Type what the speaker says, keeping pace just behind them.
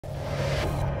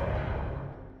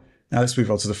Now let's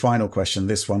move on to the final question.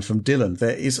 This one from Dylan.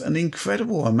 There is an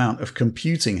incredible amount of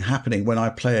computing happening when I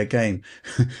play a game.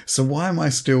 So why am I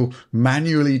still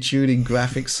manually tuning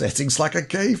graphics settings like a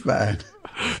caveman?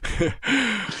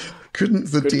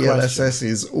 Couldn't the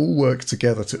DLSSs all work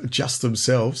together to adjust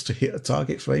themselves to hit a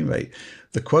target frame rate?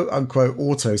 The quote-unquote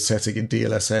auto setting in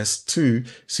DLSS 2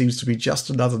 seems to be just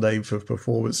another name for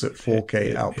performance at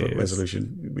 4K output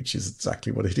resolution, which is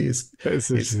exactly what it is. It's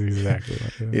exactly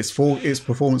what it is. It's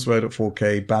performance mode at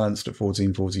 4K, balanced at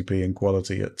 1440p, and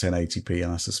quality at 1080p,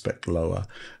 and I suspect lower.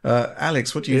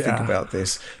 Alex, what do you think about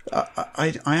this?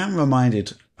 I am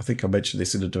reminded, I think I mentioned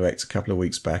this in a direct a couple of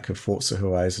weeks back, of Forza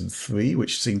Horizon 3,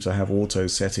 which seems to have auto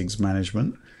settings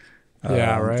management.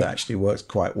 That actually works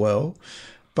quite well.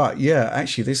 But yeah,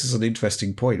 actually, this is an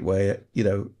interesting point where, you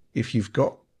know, if you've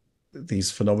got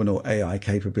these phenomenal AI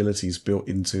capabilities built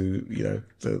into, you know,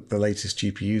 the latest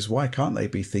GPUs, why can't they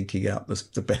be thinking out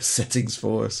the best settings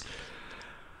for us?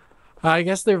 I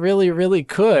guess they really, really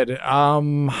could. I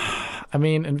mean,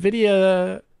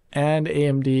 NVIDIA and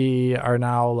AMD are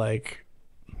now, like,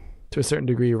 to a certain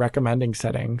degree, recommending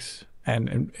settings.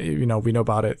 And you know, we know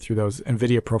about it through those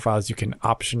NVIDIA profiles you can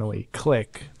optionally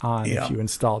click on if you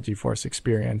install GeForce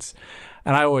Experience.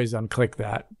 And I always unclick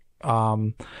that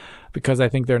because I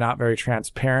think they're not very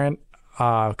transparent.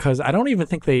 Because I don't even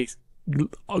think they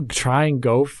try and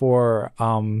go for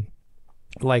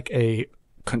like a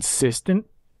consistent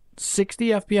 60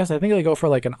 FPS. I think they go for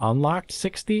like an unlocked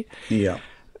 60. Yeah.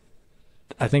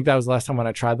 I think that was the last time when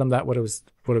I tried them, that what it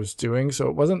was doing. So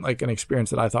it wasn't like an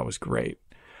experience that I thought was great.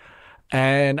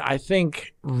 And I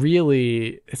think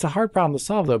really it's a hard problem to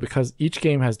solve, though, because each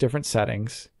game has different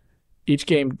settings. Each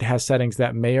game has settings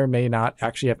that may or may not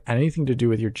actually have anything to do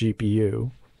with your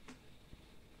GPU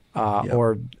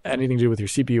or anything to do with your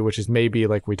CPU, which is maybe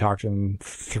like we talked in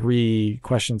 2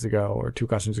 questions ago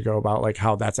about like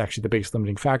how that's actually the biggest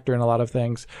limiting factor in a lot of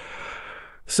things.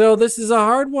 So this is a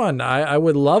hard one. I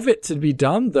would love it to be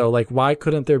done, though. Like, why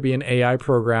couldn't there be an AI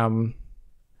program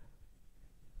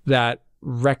that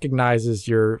recognizes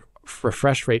your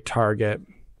refresh rate target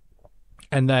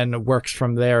and then works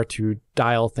from there to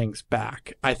dial things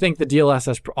back? I think the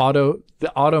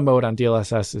auto mode on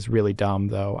DLSS is really dumb,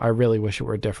 though. I really wish it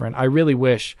were different. I really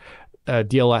wish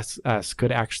DLSS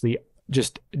could actually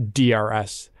just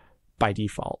DRS by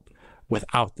default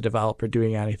without the developer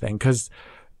doing anything, because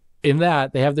in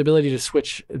that they have the ability to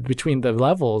switch between the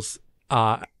levels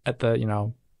at the, you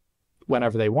know,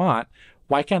 whenever they want.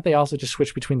 Why can't they also just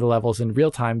switch between the levels in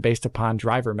real time based upon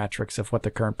driver metrics of what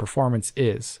the current performance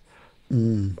is? I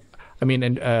mean,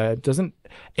 and doesn't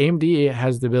AMD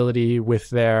has the ability with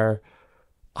their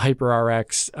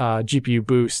HyperRX GPU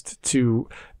boost to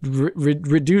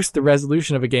reduce the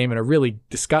resolution of a game in a really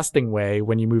disgusting way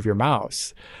when you move your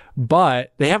mouse.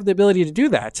 But they have the ability to do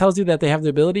that. It tells you that they have the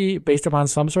ability, based upon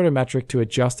some sort of metric, to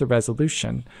adjust the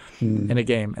resolution in a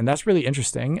game. And that's really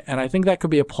interesting. And I think that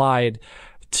could be applied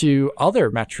to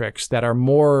other metrics that are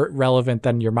more relevant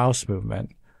than your mouse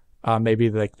movement. Maybe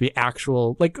like the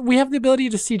actual, like we have the ability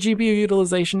to see GPU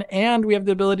utilization and we have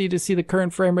the ability to see the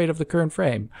current frame rate of the current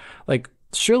frame. Like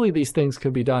surely these things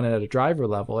could be done at a driver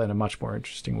level in a much more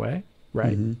interesting way,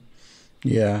 right?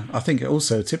 Yeah, I think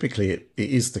also typically it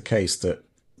is the case that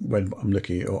when I'm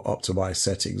looking at your optimized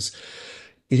settings,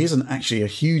 it isn't actually a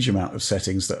huge amount of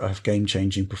settings that have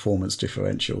game-changing performance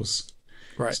differentials.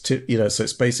 Right. So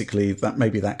it's basically that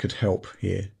maybe that could help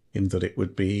here in that it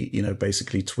would be, you know,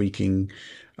 basically tweaking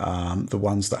the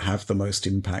ones that have the most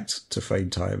impact to frame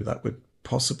time. That would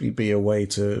possibly be a way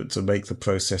to make the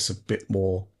process a bit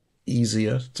more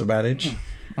easier to manage.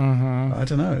 I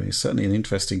don't know. It's certainly an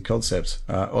interesting concept.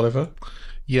 Oliver?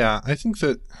 Yeah, I think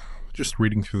that just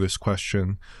reading through this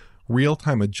question,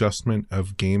 real-time adjustment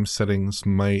of game settings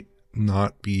might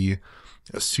not be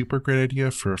a super great idea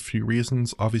for a few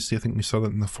reasons. Obviously, I think we saw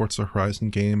that in the Forza Horizon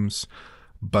games,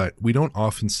 but we don't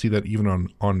often see that even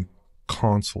on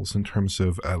consoles in terms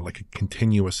of like a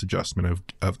continuous adjustment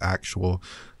of actual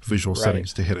visual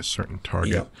settings to hit a certain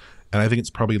target. Yeah. And I think it's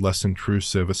probably less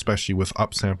intrusive, especially with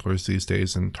upsamplers these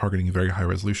days and targeting very high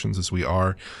resolutions as we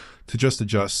are, to just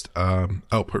adjust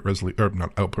output resolution, or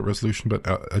not output resolution, but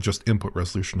adjust input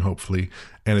resolution, hopefully,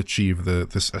 and achieve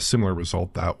a similar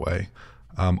result that way.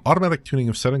 Automatic tuning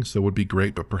of settings, though, would be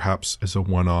great, but perhaps as a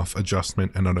one-off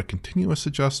adjustment and not a continuous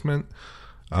adjustment.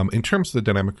 In terms of the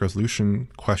dynamic resolution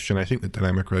question, I think that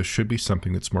dynamic res should be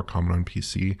something that's more common on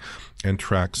PC and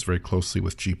tracks very closely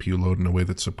with GPU load in a way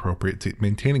that's appropriate to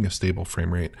maintaining a stable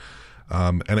frame rate.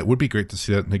 And it would be great to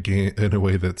see that in a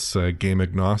way that's game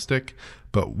agnostic.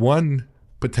 But one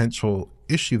potential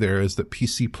issue there is that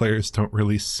PC players don't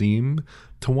really seem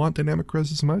to want dynamic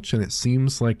res as much, and it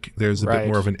seems like there's a bit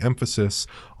more of an emphasis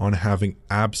on having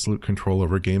absolute control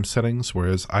over game settings,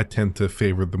 whereas I tend to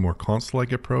favor the more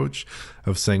console-like approach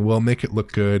of saying, well, make it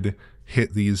look good,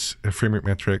 hit these frame rate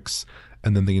metrics,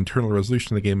 and then the internal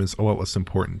resolution of the game is a lot less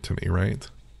important to me, right?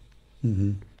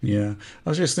 Mm-hmm. Yeah, I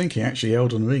was just thinking, actually,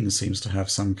 Elden Ring seems to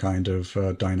have some kind of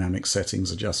dynamic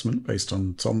settings adjustment based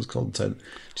on Tom's content.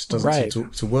 It just doesn't seem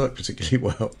to work particularly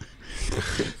well.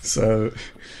 So,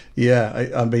 yeah,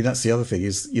 I mean, that's the other thing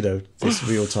is, this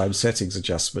real-time settings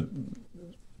adjustment,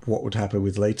 what would happen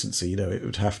with latency? It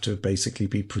would have to basically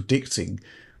be predicting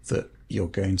that you're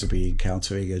going to be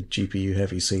encountering a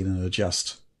GPU-heavy scene and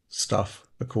adjust stuff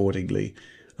accordingly.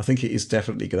 I think it is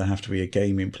definitely going to have to be a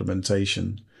game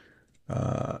implementation.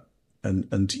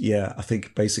 And yeah, I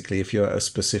think basically if you're at a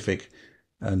specific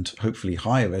and hopefully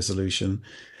higher resolution,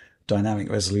 dynamic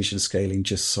resolution scaling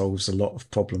just solves a lot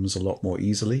of problems a lot more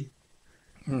easily.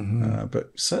 Mm-hmm.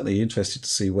 But certainly interested to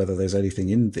see whether there's anything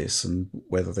in this and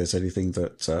whether there's anything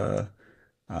that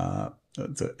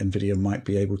that NVIDIA might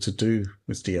be able to do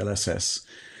with DLSS.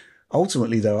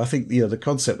 Ultimately, though, I think the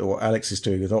concept of what Alex is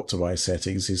doing with optimized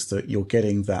settings is that you're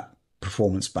getting that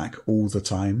performance back all the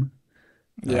time.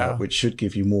 Which should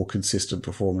give you more consistent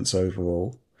performance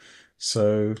overall.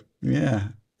 So, yeah.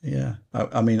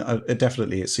 I mean,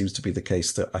 definitely it seems to be the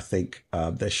case that I think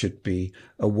there should be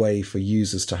a way for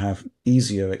users to have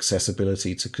easier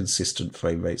accessibility to consistent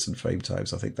frame rates and frame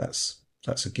times. I think that's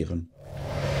a given.